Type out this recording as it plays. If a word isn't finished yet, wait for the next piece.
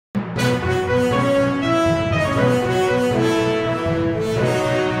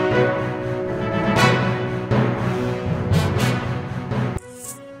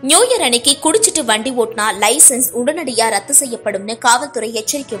Year அன்னைக்கு குடிச்சிட்டு வண்டி ஓட்டினா லைசன்ஸ் உடனடியா ரத்து செய்யப்படும்னு காவல்துறை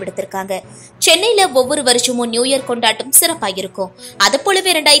எச்சரிக்கை விடுத்திருக்காங்க. சென்னையில ஒவ்வொரு வருஷமும் நியூ இயர் கொண்டாட்டம் சிறப்பா இருக்கும். அது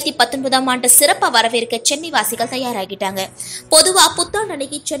போலவே 2019ஆம் ஆண்டு சிறப்பா வரவேற்க சென்னை வாசிகள் தயாராகிட்டாங்க. பொதுவா புத்தாண்டு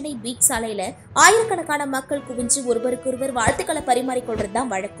அன்னைக்கு சென்னை பீச் சாலையில ஆயிரக்கணக்கான மக்கள் குவிஞ்சு ஒருவருக்கொருவர் வாழ்த்துக்களை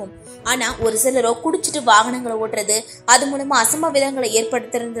பரிமாறிக்கொள்றதுதான் வழக்கம். ஆனா ஒரு சிலரோ குடிச்சிட்டு வாகனங்களை ஓட்டுறது, அது மூலமா அசம்பாவிதங்களை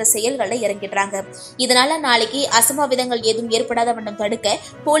ஏற்படுத்துற செயல்களை இறங்கிடுறாங்க. இதனால நாளைக்கு அசம்பாவிதங்கள் ஏதும் ஏற்படாத வண்ணம் தடுக்க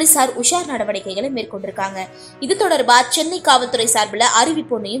போலீசார் உஷார் நடவடிக்கைகளை மேற்கொண்டிருக்காங்க. இது தொடர்பா சென்னை காவல்துறை சார்பில்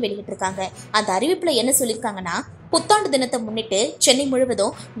அறிவிப்பு ஒன்றையும் வெளியிட்டிருக்காங்க. அந்த அறிவிப்புல என்ன சொல்லிருக்காங்கன்னா, புத்தாண்டு தினத்தை முன்னிட்டு சென்னை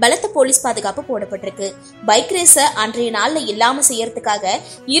முழுவதும் பலத்த போலீஸ் பாதுகாப்பு போடப்பட்டிருக்கு. பைக் ரேஸ அன்றைய நாள்ல இல்லாம செய்யறதுக்காக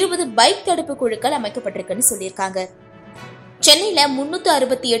 20 பைக் தடுப்பு குழுக்கள் அமைக்கப்பட்டிருக்குன்னு சொல்லியிருக்காங்க. சென்னையில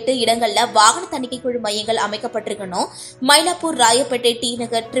 368 இடங்கள்ல வாகன தணிக்கை குழு மையங்கள் அமைக்கப்பட்டிருக்கணும். மயிலாப்பூர், ராயப்பேட்டை, டி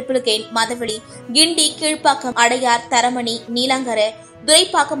நகர், ட்ரிபிள் கெயின், மதவெளி, கிண்டி, கீழ்ப்பாக்கம், அடையார், தரமணி, நீலாங்கரை,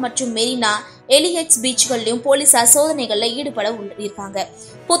 துரைப்பாக்கம் மற்றும் மெரினா, எலிஹெட்ஸ் பீச்களிலும் போலீசார் சோதனைகள்ல ஈடுபட இருக்காங்க.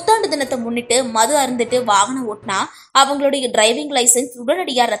 புத்தாண்டு தினத்தை முன்னிட்டு மது அருந்திட்டு வாகனம் ஓட்டினா அவங்களுடைய டிரைவிங் லைசன்ஸ்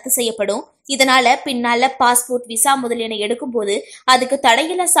உடனடியா ரத்து செய்யப்படும். இதனால பின்னால பாஸ்போர்ட், விசா முதலியன எடுக்கும் போது அதுக்கு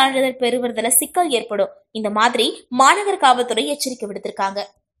தடையில்லா சான்றிதழ் பெறுவதில் சிக்கல் ஏற்படும். இந்த மாதிரி மாநகர காவல்துறை எச்சரிக்கை விடுத்திருக்காங்க.